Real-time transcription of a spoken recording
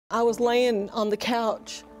I was laying on the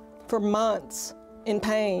couch for months in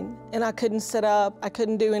pain, and I couldn't sit up, I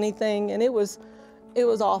couldn't do anything, and it was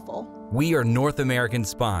awful. We are North American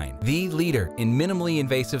Spine, the leader in minimally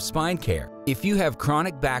invasive spine care. If you have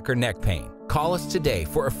chronic back or neck pain, call us today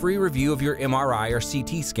for a free review of your MRI or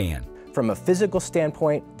CT scan. From a physical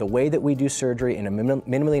standpoint, the way that we do surgery in a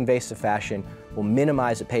minimally invasive fashion will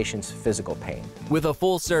minimize a patient's physical pain. With a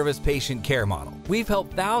full-service patient care model, we've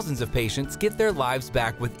helped thousands of patients get their lives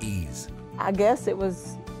back with ease. I guess it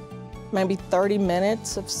was maybe 30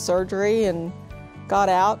 minutes of surgery and got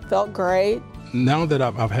out, felt great. Now that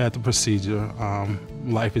I've had the procedure,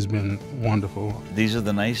 life has been wonderful. These are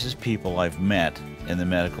the nicest people I've met in the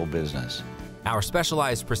medical business. Our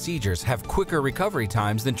specialized procedures have quicker recovery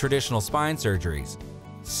times than traditional spine surgeries.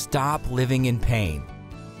 Stop living in pain.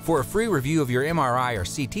 For a free review of your MRI or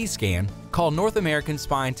CT scan, call North American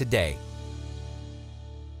Spine today